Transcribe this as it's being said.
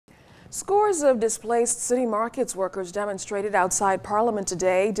Scores of displaced city markets workers demonstrated outside Parliament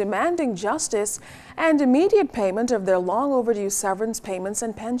today, demanding justice and immediate payment of their long overdue severance payments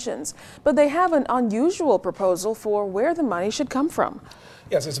and pensions. But they have an unusual proposal for where the money should come from.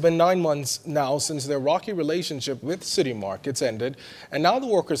 Yes, it's been 9 months now since their rocky relationship with city markets ended, and now the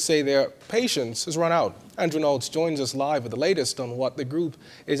workers say their patience has run out. Andrew Notes joins us live with the latest on what the group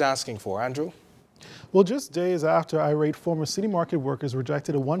is asking for. Andrew? Well, just days after irate former city market workers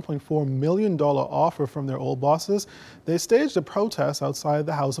rejected a $1.4 million offer from their old bosses, they staged a protest outside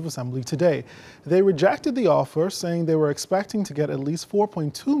the House of Assembly today. They rejected the offer, saying they were expecting to get at least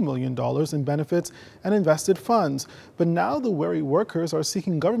 $4.2 million in benefits and invested funds. But now the weary workers are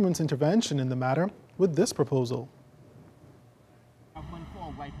seeking government's intervention in the matter with this proposal.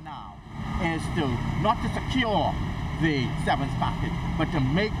 Right now is to not to secure the severance package, but to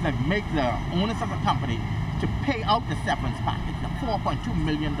make the owners of the company to pay out the severance package, the $4.2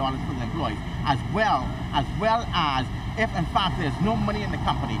 million for the employees, as well as if in fact there's no money in the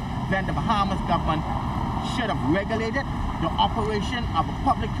company, then the Bahamas government should have regulated the operation of a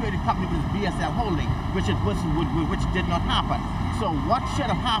public traded company with BSL Holding, which did not happen. So what should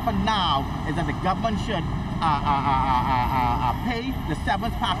have happened now is that the government should pay the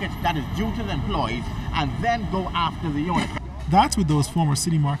severance package that is due to the employees and then go after the owners. That's what those former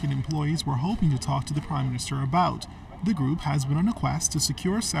city market employees were hoping to talk to the Prime Minister about. The group has been on a quest to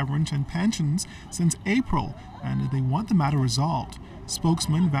secure severance and pensions since April, and they want the matter resolved.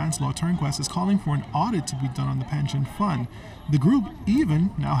 Spokesman Vance Law Turnquest is calling for an audit to be done on the pension fund. The group even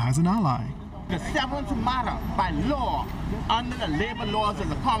now has an ally. The severance matter by law, under the labor laws of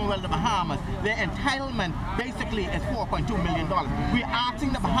the Commonwealth of the Bahamas, their entitlement basically is $4.2 million. We're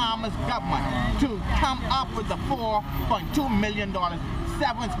asking the Bahamas government to come up with the $4.2 million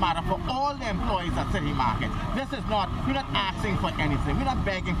severance matter for all the employees at City Market. This is not, we're not asking for anything. We're not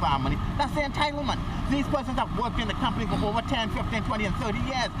begging for our money. That's the entitlement. These persons have worked in the company for over 10, 15, 20, and 30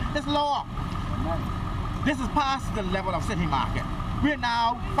 years. This law. This is past the level of City Market. We're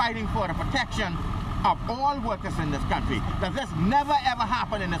now fighting for the protection of all workers in this country, that this never ever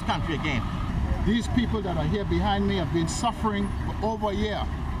happen in this country again. These people that are here behind me have been suffering for over a year.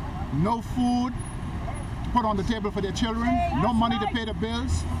 No food to put on the table for their children, no money to pay the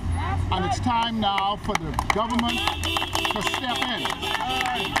bills, and it's time now for the government to step in.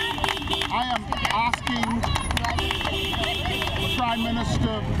 I am asking Prime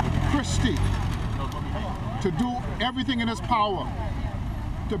Minister Christie to do everything in his power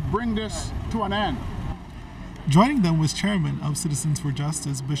to bring this to an end. Joining them was Chairman of Citizens for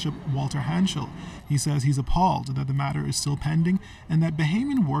Justice, Bishop Walter Hanschel. He says he's appalled that the matter is still pending and that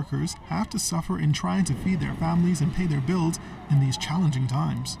Bahamian workers have to suffer in trying to feed their families and pay their bills in these challenging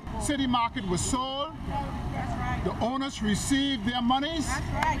times. City Market was sold. The owners received their monies.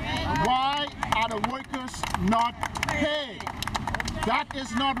 Why are the workers not paid? That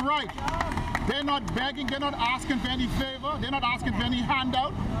is not right. They're not begging, they're not asking for any favor, they're not asking for any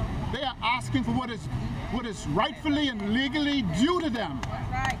handout. They are asking for what is rightfully and legally due to them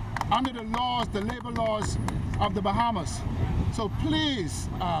under the laws, the labor laws of the Bahamas. So please,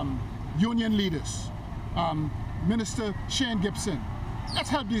 union leaders, Minister Shane Gibson, let's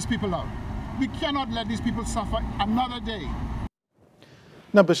help these people out. We cannot let these people suffer another day.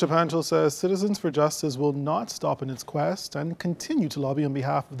 Now, Bishop Hanschel says Citizens for Justice will not stop in its quest and continue to lobby on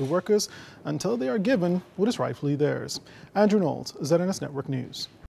behalf of the workers until they are given what is rightfully theirs. Andrew Knowles, ZNS Network News.